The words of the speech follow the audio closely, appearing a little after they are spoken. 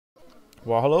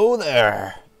Well, hello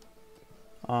there.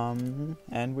 And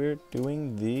we're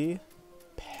doing the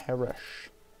parish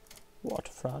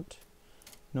waterfront,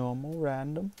 normal,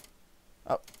 random.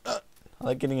 Oh, I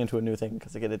like getting into a new thing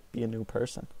because I get to be a new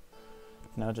person.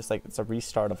 You know, just like it's a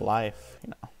restart of life. You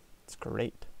know, it's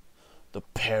great. The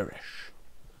parish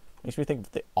makes me think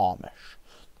of the Amish.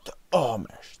 The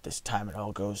Amish. This time it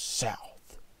all goes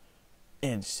south.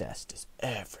 Incest is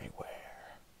everywhere.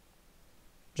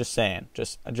 Just saying.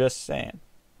 Just saying.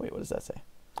 Wait, what does that say?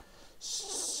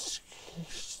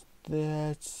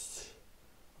 What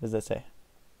does that say?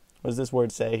 What does this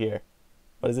word say here?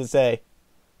 What does it say?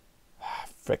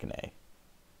 Frickin' A.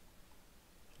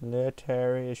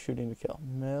 Military is shooting to kill.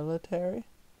 Military?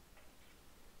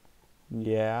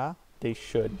 Yeah, they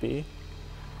should be.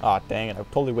 Aw, oh, dang it. I've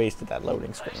totally wasted that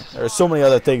loading screen. There are so many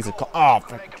other things that call. Oh,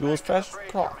 frick. Jules Fresh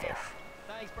Crawfish.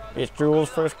 It's Jules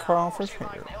First Crawfish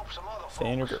here.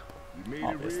 Stay in your group.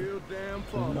 Obviously.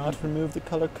 Do not remove the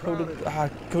color-coded.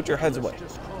 Coat your heads away.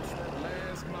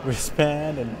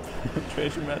 Wristband and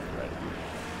filtration mask. Right.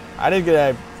 I didn't get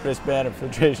a wristband and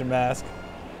filtration mask.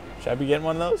 Should I be getting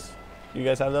one of those? You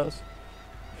guys have those?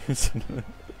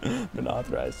 Been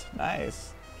authorized.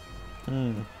 Nice.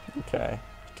 Okay.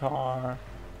 Guitar.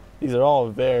 These are all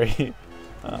very. Is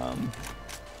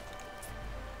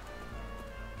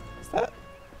that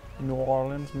New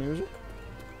Orleans music?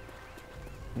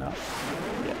 No.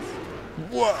 Yes.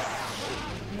 Whoa!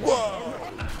 Whoa!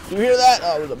 You hear that?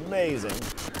 Oh, it was amazing.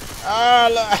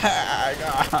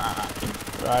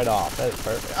 Right off. That is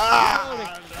perfect.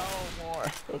 No more.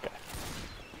 Okay.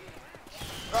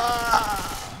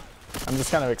 I'm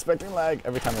just kind of expecting lag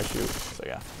every time I shoot. So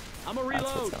yeah, that's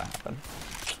what's gonna happen.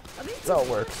 That's how it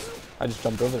works. I just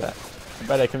jumped over that. I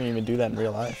bet I couldn't even do that in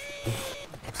real life.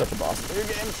 I'm such a boss in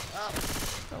video games.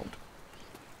 Don't.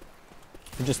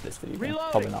 Just this video game.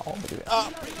 Probably not all video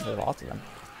games. There's lots of them.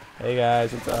 Hey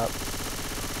guys, what's up?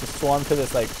 Just swarm to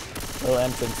this like little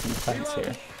entrance and fence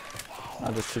here.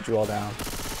 I'll just shoot you all down.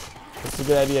 This is a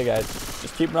good idea, guys.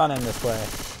 Just keep running this way.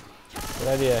 Good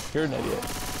idea. You're an idiot.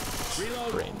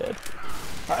 Brain dead.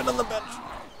 Hide on the bench.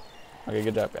 Okay,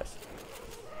 good job, guys.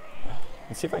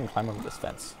 Let's see if I can climb over this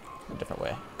fence in a different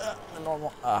way.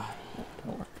 Normal.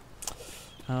 Didn't work.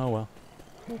 Oh well.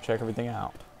 We'll check everything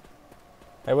out.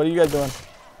 Hey, what are you guys doing?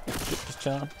 Just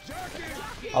chilling?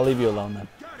 I'll leave you alone then.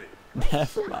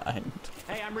 Never mind.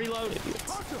 Hey, I'm reloading.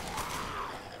 Idiots.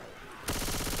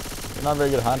 You're not a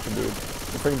very good hunter, dude.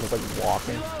 You're freaking just like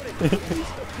walking.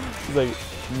 He's like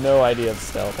no idea of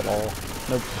stealth at all.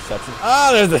 No perception.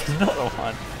 There's another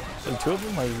one. Is two of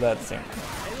them or is that the same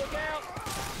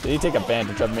one? Did he take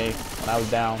advantage of me when I was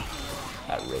down?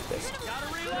 That rapist.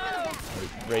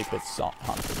 Rapist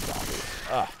hunted zombies.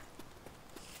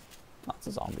 Lots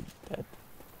of zombie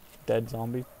dead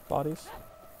zombie bodies.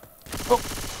 Oh!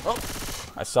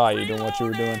 I saw you doing what you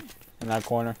were doing in that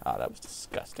corner. That was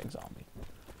disgusting, zombie.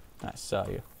 I saw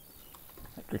you.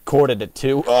 I recorded it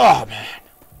too. Oh man,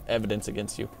 evidence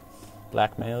against you.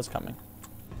 Blackmail is coming.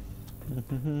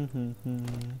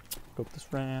 Go up this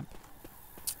ramp.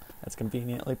 That's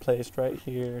conveniently placed right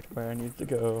here to where I need to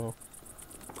go.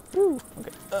 Woo!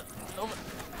 Okay.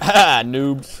 Ha!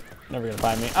 Noobs. Never gonna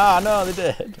find me. No, they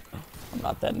did. I'm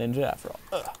not that ninja after all.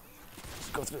 Let's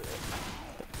go through it.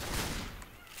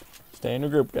 Stay in your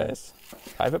group, guys.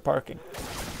 Private parking.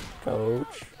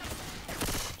 Coach.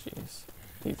 Jeez.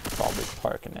 He's probably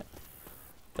parking it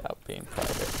without being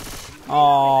private.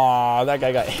 Oh, that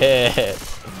guy got hit.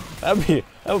 That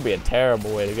would be a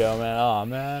terrible way to go, man. Oh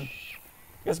man. I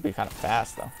guess it'd be kind of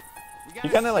fast though. He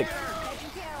kind of like.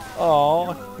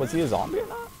 Oh, was he a zombie or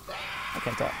not? I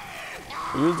can't tell.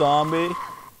 Are you a zombie?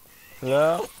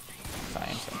 Hello?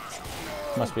 Science.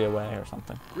 Must be away or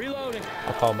something. Reloading.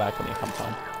 I'll call back when he comes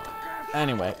home.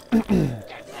 Anyway.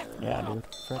 Yeah, dude.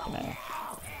 Frickin' A.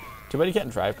 Too bad you can't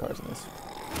drive cars in this.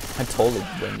 I totally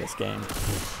win this game.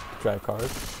 Drive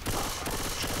cars.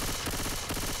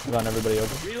 Run everybody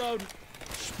over. Reload.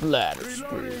 Splatter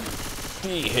spree.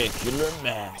 Vehicular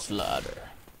manslaughter.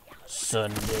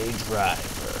 Sunday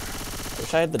driver. I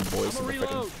wish I had the voice of the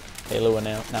frickin' Halo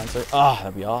announcer.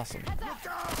 That'd be awesome.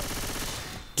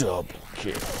 Double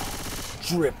kill.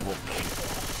 Triple kill.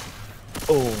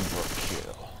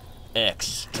 Overkill.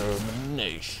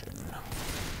 Extermination.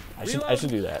 I should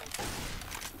do that.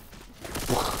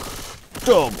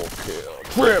 Double kill.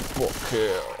 Triple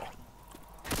kill.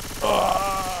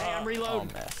 Hey, I'm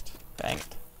reloading. Oh, missed. Dang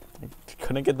it. I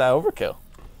couldn't get that overkill.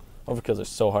 Overkills are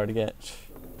so hard to get.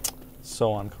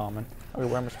 So uncommon. Okay,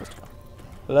 where am I supposed to go?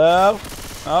 Hello?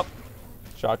 Oh.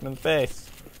 Shock in the face.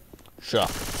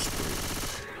 Shock.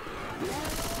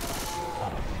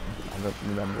 don't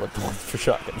remember what the ones for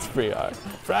shotgun spree are.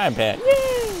 Frying pan.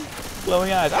 Yay!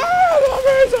 Glowing eyes. Ah!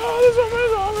 Zombies! Ah!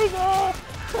 There's zombies! Ah!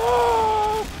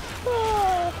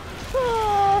 Ah!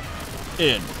 Ah!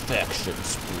 Infection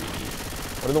spree.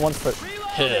 What are the ones for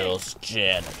Hill's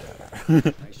janitor?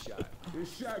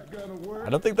 I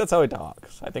don't think that's how he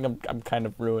talks. I think I'm kind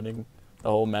of ruining the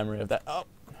whole memory of that. Oh,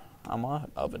 I'm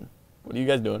on oven. What are you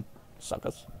guys doing?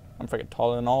 Suckers. I'm freaking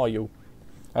taller than all of you.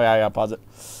 Okay, I gotta pause it.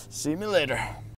 See me later.